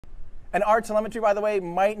And our telemetry, by the way,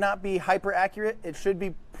 might not be hyper accurate. It should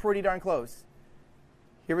be pretty darn close.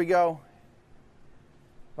 Here we go.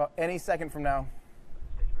 About any second from now.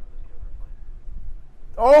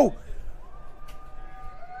 Oh!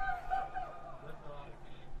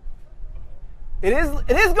 It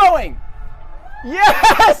is going!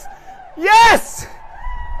 Yes! Yes!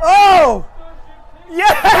 Oh!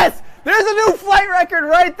 Yes! There's a new flight record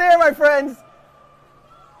right there, my friends.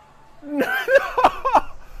 No.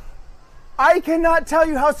 I cannot tell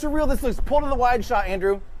you how surreal this looks. Pull to the wide shot,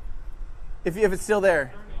 Andrew. If it's still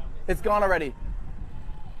there. It's gone already.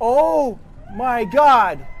 Oh my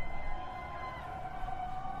God.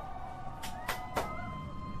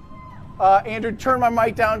 Andrew, turn my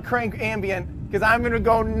mic down, crank ambient, because I'm going to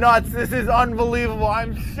go nuts. This is unbelievable.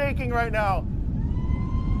 I'm shaking right now.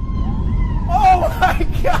 Oh my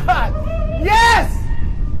God! Yes!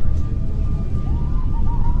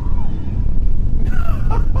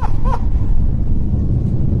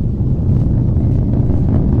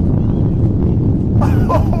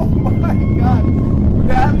 Oh my God!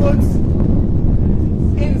 That looks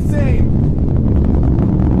insane.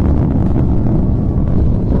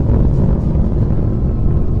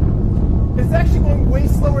 It's actually going way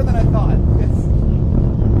slower than I thought.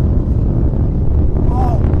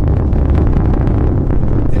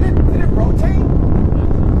 Did it rotate?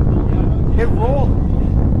 It rolled.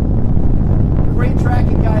 Great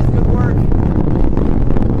tracking, guys. Good work.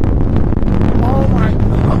 Oh my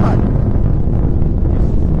God.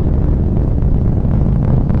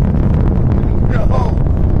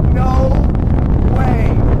 No way.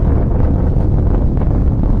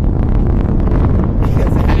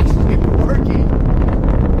 It's actually working.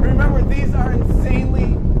 Remember, these are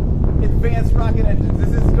insanely advanced rocket engines.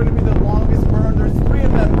 This is going to be the longest burn. There's 3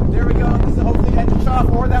 of them. There we go. This is hopefully engine shut off,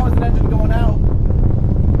 or that was an engine going out.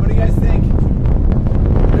 What do you guys think?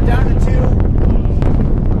 They're down to 2.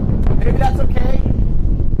 Maybe that's okay.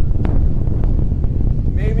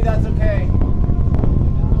 Maybe that's okay.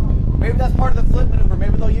 Maybe that's part of the flip maneuver.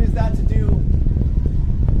 Maybe they'll use that to do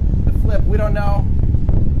the flip. We don't know.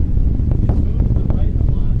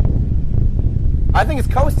 I think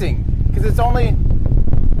it's coasting because it's only...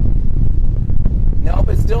 Nope,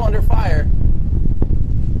 it's still under fire.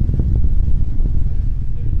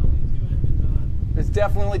 There's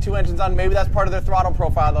definitely only 2 engines on. Maybe that's part of their throttle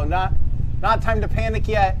profile, though. Not time to panic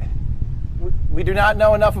yet. We do not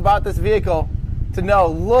know enough about this vehicle to know.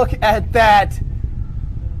 Look at that.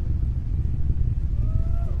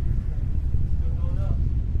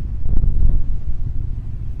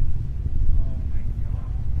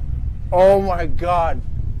 Oh my God.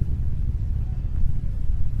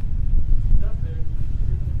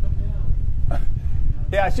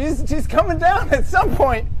 Yeah, she's coming down at some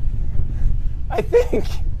point, I think.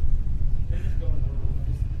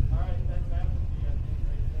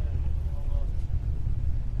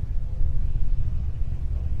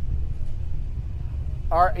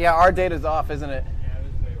 Our data's off, isn't it? Yeah, it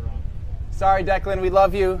was way wrong. Sorry, Declan, we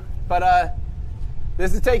love you, but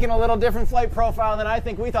this is taking a little different flight profile than I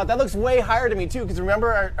think we thought. That looks way higher to me too, because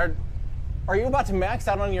remember, are you about to max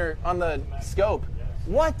out on the scope? Yes.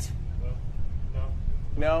 What? Well,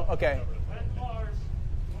 No? Okay.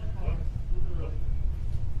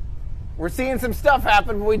 We're seeing some stuff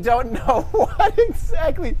happen, but we don't know what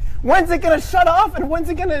exactly. When's it going to shut off and when's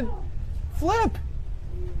it going to flip?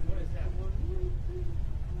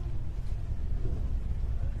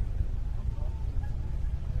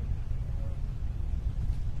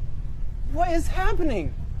 What is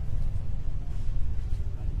happening?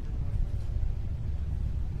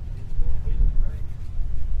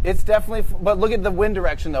 It's definitely, but look at the wind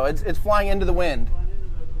direction though. It's flying into the wind.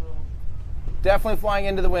 Definitely flying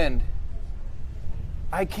into the wind.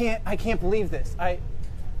 I can't believe this.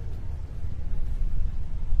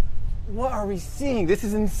 What are we seeing? This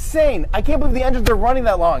is insane. I can't believe the engines are running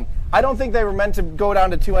that long. I don't think they were meant to go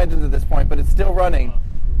down to 2 engines at this point, but it's still running.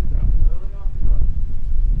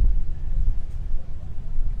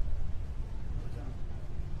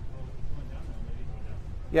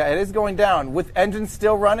 Yeah, it is going down. With engines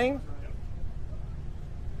still running?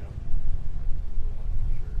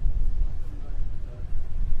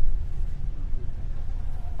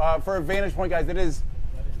 For a vantage point, guys, it is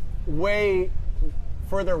way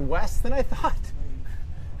further west than I thought.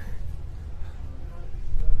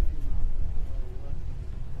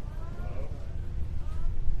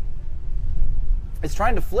 It's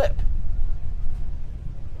trying to flip.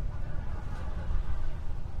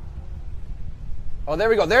 Oh, there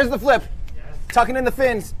we go. There's the flip. Yes. Tucking in the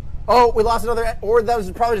fins. Oh, we lost another, or that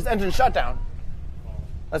was probably just engine shutdown.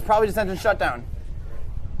 That's probably just engine shutdown.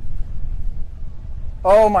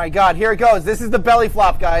 Oh my God, here it goes. This is the belly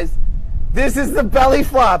flop, guys. This is the belly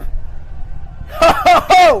flop.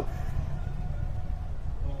 Oh!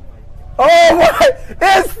 Oh my!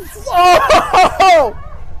 It's oh!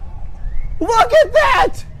 Look at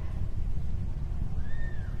that!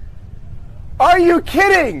 Are you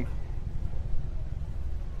kidding?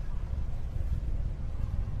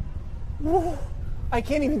 Whoa. I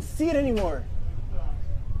can't even see it anymore.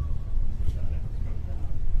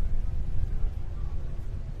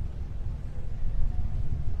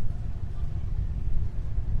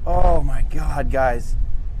 Oh my God, guys.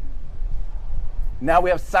 Now we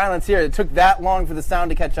have silence here. It took that long for the sound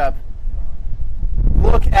to catch up.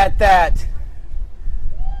 Look at that.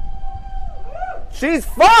 She's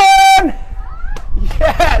fun!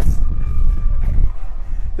 Yes!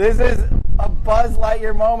 This is a Buzz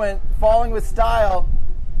Lightyear moment, falling with style.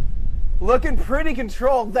 Looking pretty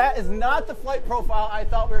controlled. That is not the flight profile I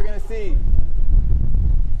thought we were going to see.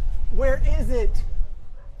 Where is it?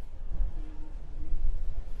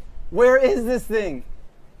 Where is this thing?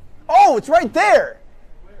 Oh, it's right there.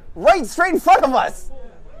 Right straight in front of us.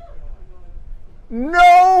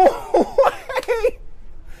 No way.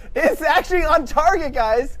 It's actually on target,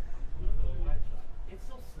 guys.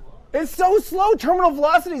 It's so slow. Terminal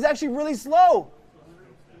velocity is actually really slow.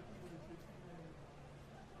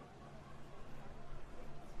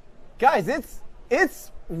 Guys,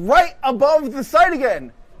 it's right above the site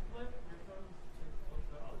again.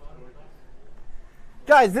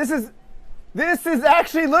 Guys, this is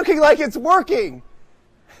actually looking like it's working.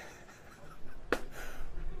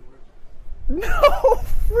 No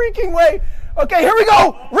freaking way. Okay, here we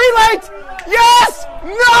go. Relight. Yes!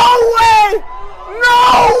 No way!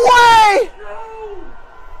 No way!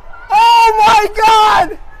 Oh my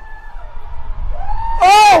God!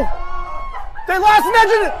 Oh! They lost an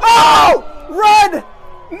engine. Oh! Run!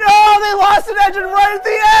 No, they lost an engine right at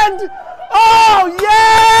the end. Oh,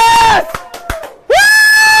 yes!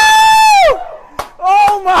 Woo!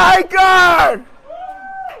 Oh my God!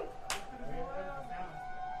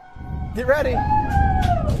 Get ready.